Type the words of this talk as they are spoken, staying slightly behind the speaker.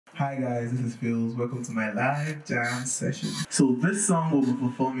Hi guys, this is Pheelz. Welcome to my live jam session. So this song we'll be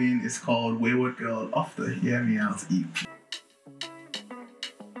performing is called Wayward Girl off the Hear Me Out EP.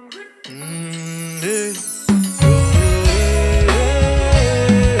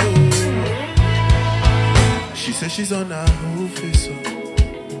 She says she's on her hoofy, so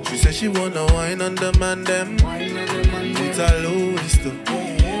she says she wanna wine on the man them with her lowest though.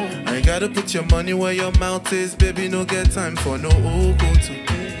 I ain't gotta put your money where your mouth is, baby, no get time for no go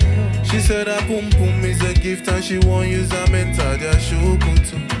to. She said her boom boom is a gift and she won't use her mental their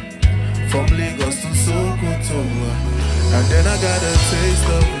Shokoto. From Lagos to Sokoto. And then I got a taste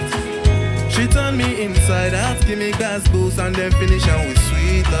of it. She turned me inside out, give me gas boost and then finish on with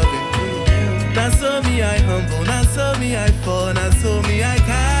sweet loving. Now so me I humble, now so me I fall, now so me I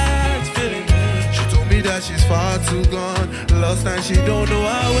catch feeling. She told me that she's far too gone, lost and she don't know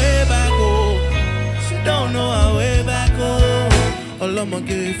her way back home. She don't know her way back home. All I'ma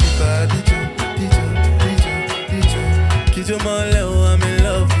give you bad, Kijo Maleo, I'm in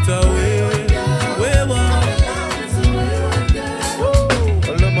love with her wayward.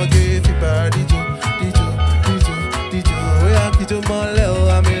 All I'ma give you bad, Kijo Maleo,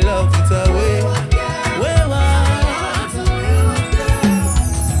 I'm in love with her wayward.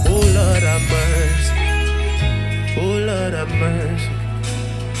 Oh Lord have mercy, oh Lord have mercy.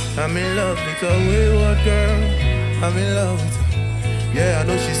 I'm in love with a wayward girl, I'm in love with her. Yeah, I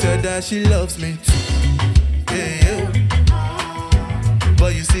know she said that she loves me too. Yeah.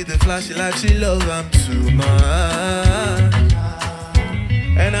 But you see the flashy life, she loves them too much.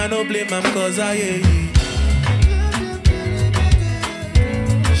 And I don't blame them cause I hate it.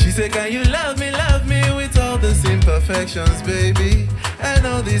 She said, can you love me with all the imperfections, baby? And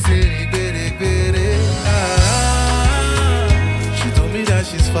all this bitty. She told me that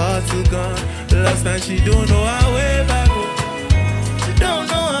she's far too gone. Last night she don't know her way back home. Don't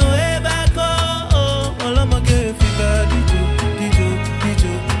know her way back home. All I'ma give you bad,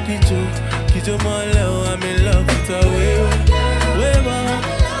 Kijo Maleo, I'm in love with her wayward.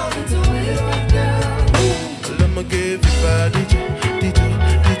 All I'ma give you bad,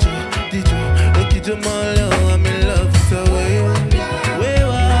 Kijo Maleo, I'm in love with her wayward.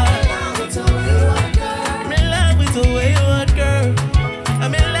 I'm in love with a wayward girl.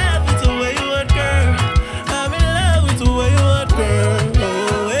 I'm in love with a wayward girl. I'm in love with a wayward girl.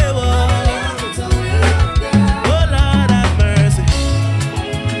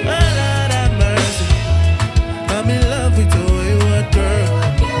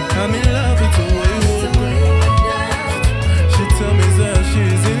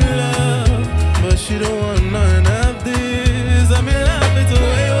 She don't want none of this. I'm in love with a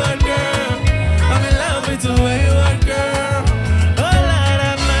wayward girl. I'm in love with a wayward girl. Oh Lord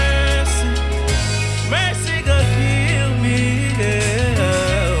have mercy, mercy go kill me.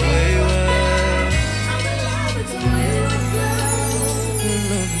 Yeah, wayward. I'm in love with a wayward girl.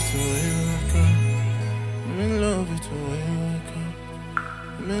 I'm in love with a wayward girl. I'm in love with a wayward girl.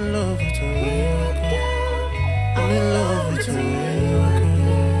 I'm in love with a wayward girl. I'm in love with a wayward girl.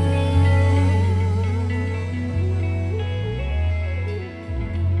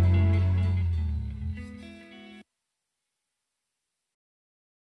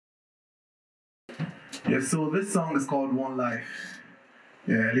 Yeah, so this song is called One Life.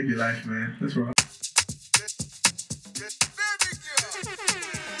 Yeah, live your life, man. Let's rock.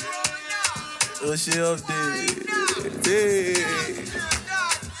 Oh, she up there.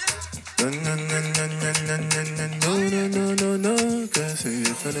 No, can't say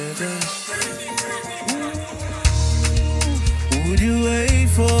it for the day. Would you wait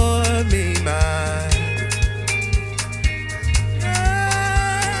for me, man?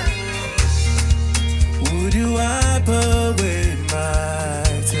 Would you wipe away my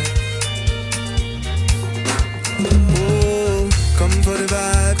tears? Oh, come for the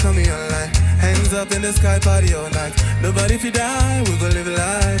vibe, come here online. Hands up in the sky, party all night. Nobody if you die, we gon' live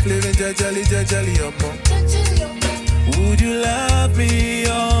life. Living jelly up on. Would you love me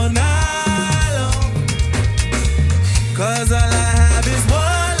all night long? Cause all I have is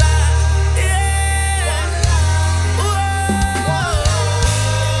one life. Yeah.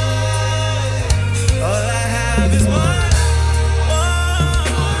 All I have is one.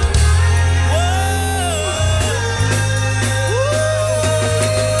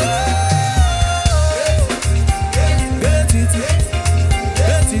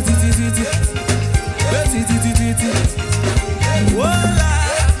 One life.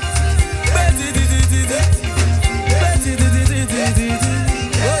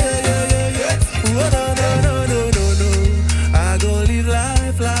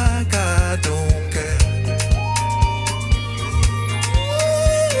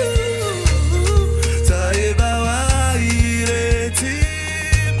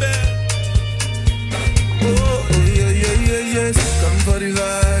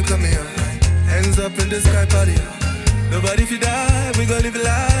 everybody. Nobody if you die, we gon' live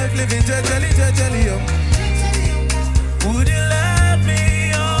life, living jelly, yo. Would you love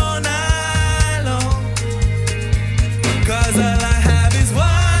me all night long? 'Cause all I have is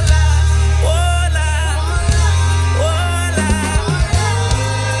one life, one life, one life.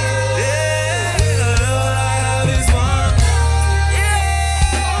 Yeah, all I have is one. Yeah.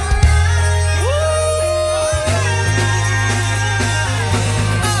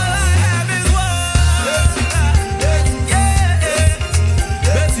 All I have is one. Yeah.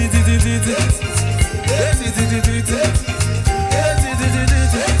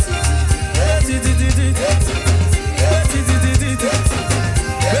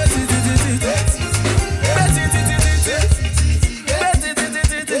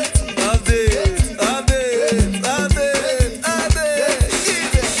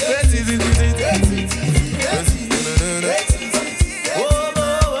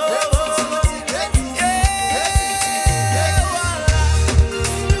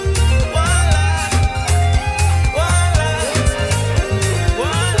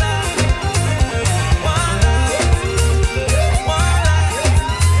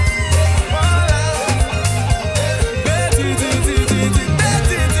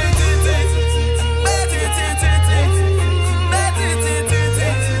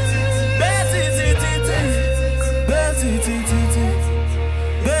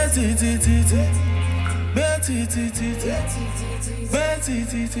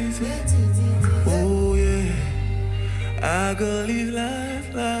 Oh yeah, I go live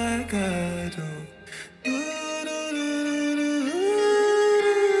life like I do.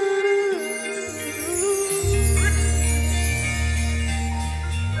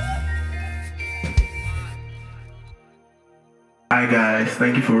 Hi guys,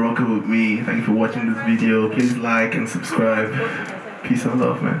 thank you for rocking with me. Thank you for watching this video. Please like and subscribe. Peace and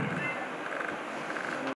love, man.